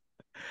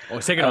 Oh,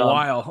 it's taking a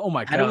while. Oh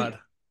my How do we? God.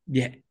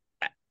 Yeah,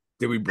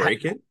 Did we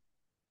break it?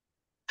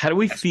 how do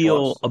we S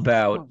feel plus.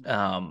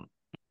 about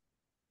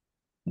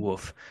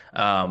Woof?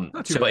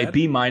 Not too So a bad.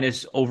 B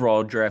minus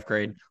overall draft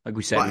grade, like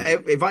we Well,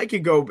 said. if I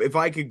could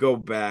go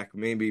back,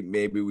 maybe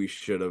we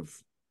should have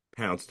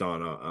pounced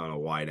on a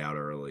wide out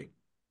early.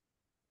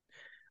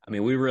 I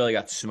mean, we really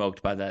got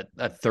smoked by that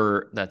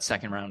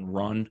second round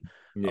run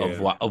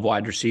Yeah. of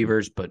wide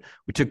receivers, but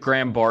we took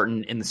Graham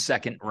Barton in the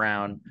second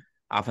round,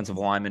 offensive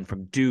lineman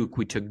from Duke.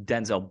 We took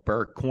Denzel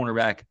Burke,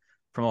 cornerback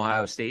from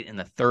Ohio State in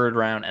the third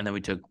round, and then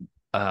we took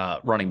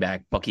running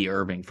back Bucky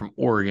Irving from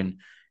Oregon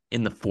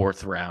in the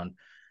fourth round.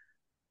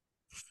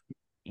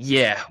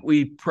 Yeah,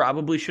 we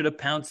probably should have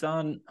pounced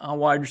on a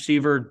wide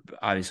receiver,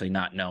 obviously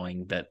not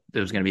knowing that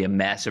there was going to be a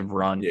massive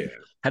run. Yeah.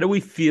 How do we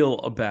feel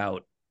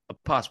about a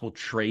possible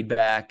trade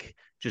back,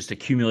 just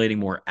accumulating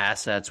more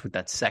assets with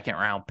that second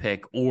round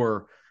pick,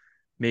 or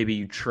maybe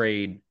you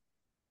trade?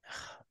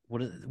 What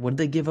did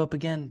they give up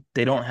again?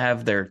 They don't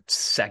have their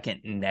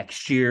second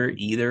next year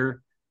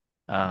either.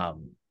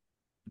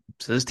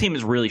 So this team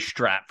is really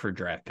strapped for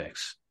draft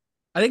picks.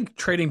 I think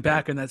trading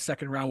back in that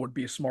second round would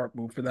be a smart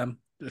move for them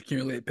to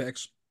accumulate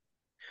picks.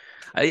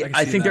 can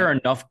I see think there that. are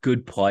enough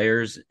good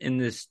players in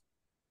this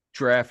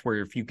draft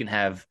where if you can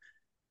have,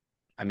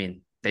 I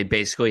mean, they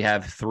basically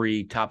have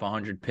 3 top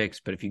 100 picks,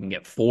 but if you can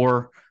get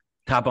 4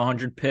 top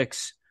 100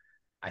 picks,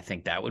 I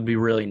think that would be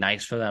really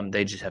nice for them.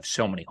 They just have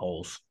so many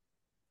holes.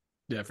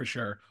 Yeah, for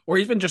sure. Or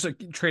even just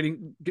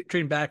trading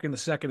back in the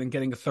second and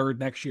getting a third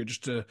next year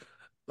just to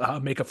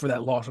make up for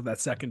that loss of that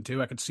second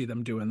too. I could see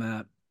them doing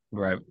that.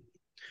 Right.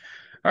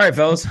 All right,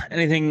 fellas.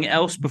 Anything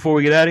else before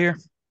we get out of here?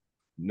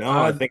 No,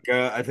 I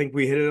think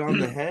we hit it on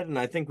the head, and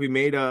I think we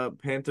made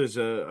Panthers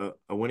a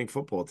winning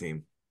football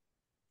team.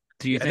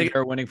 Do you I think think-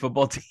 they're a winning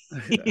football team?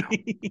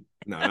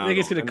 No, I think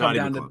it's going to come not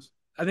even down to. close.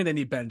 I think they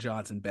need Ben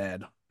Johnson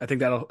bad. I think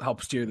that'll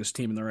help steer this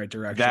team in the right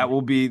direction.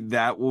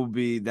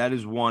 That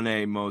is one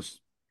a most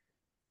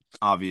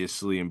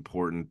obviously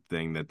important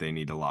thing that they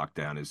need to lock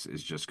down is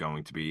just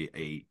going to be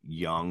a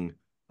young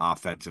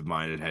offensive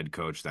minded head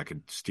coach that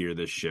could steer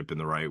this ship in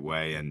the right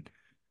way and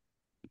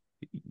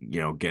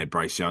get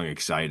Bryce Young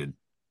excited.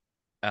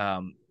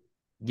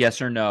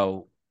 Yes or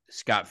no,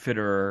 Scott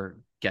Fitterer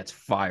gets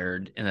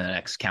fired in the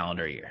next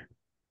calendar year.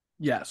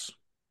 Yes,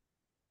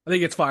 I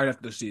think it's fired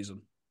after the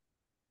season.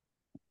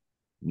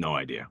 No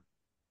idea.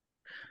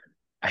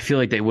 I feel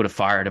like they would have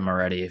fired him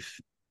already if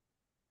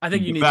I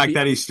think you The need fact to be,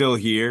 that he's still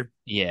here.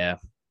 yeah.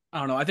 I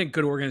don't know. I think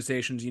good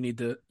organizations you need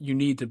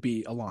to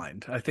be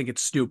aligned. I think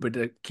it's stupid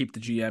to keep the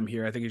GM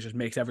here. I think it just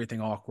makes everything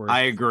awkward.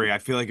 I agree. I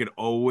feel like it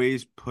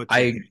always puts.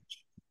 I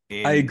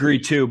agree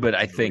in too, but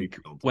I think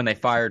rebuild. when they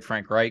fired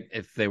Frank Reich,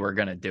 if they were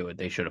going to do it,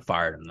 they should have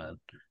fired him then.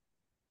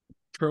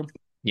 True.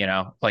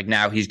 Like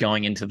now he's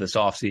going into this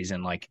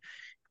offseason. Like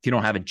if you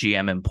don't have a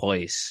GM in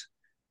place,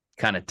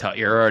 kind of tough.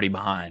 You're already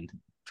behind,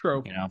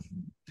 True.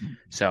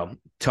 So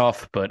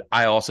tough, but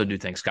I also do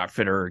think Scott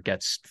Fitterer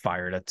gets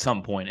fired at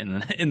some point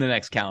in the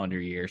next calendar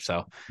year.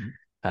 So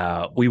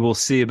we will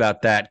see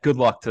about that. Good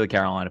luck to the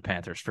Carolina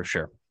Panthers for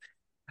sure.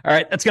 All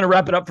right, that's going to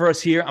wrap it up for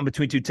us here on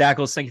Between Two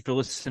Tackles. Thank you for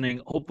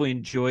listening. Hopefully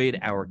enjoyed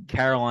our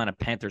Carolina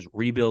Panthers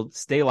rebuild.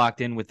 Stay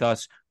locked in with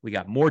us. We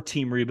got more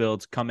team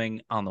rebuilds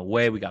coming on the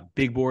way. We got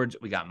big boards.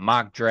 We got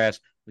mock drafts.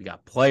 We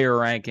got player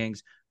rankings.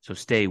 So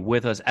stay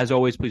with us. As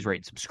always, please rate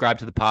and subscribe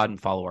to the pod and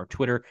follow our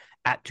Twitter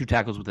at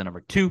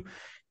 2tackles2.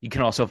 You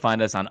can also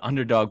find us on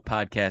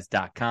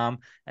underdogpodcast.com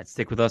and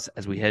stick with us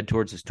as we head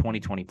towards this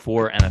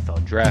 2024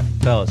 NFL draft.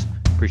 Fellas,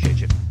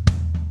 appreciate you.